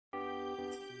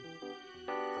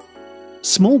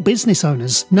Small business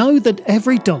owners know that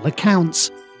every dollar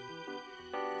counts.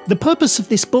 The purpose of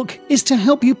this book is to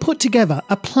help you put together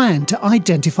a plan to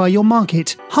identify your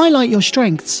market, highlight your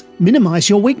strengths, minimize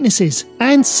your weaknesses,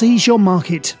 and seize your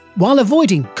market, while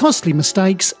avoiding costly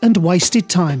mistakes and wasted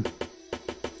time.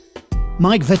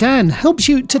 Mike Verdan helps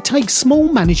you to take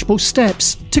small, manageable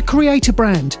steps to create a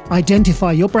brand,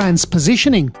 identify your brand's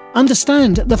positioning,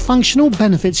 understand the functional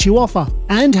benefits you offer,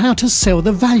 and how to sell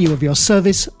the value of your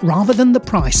service rather than the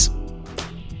price.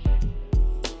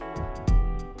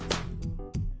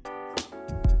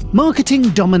 Marketing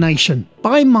Domination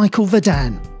by Michael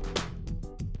Verdan.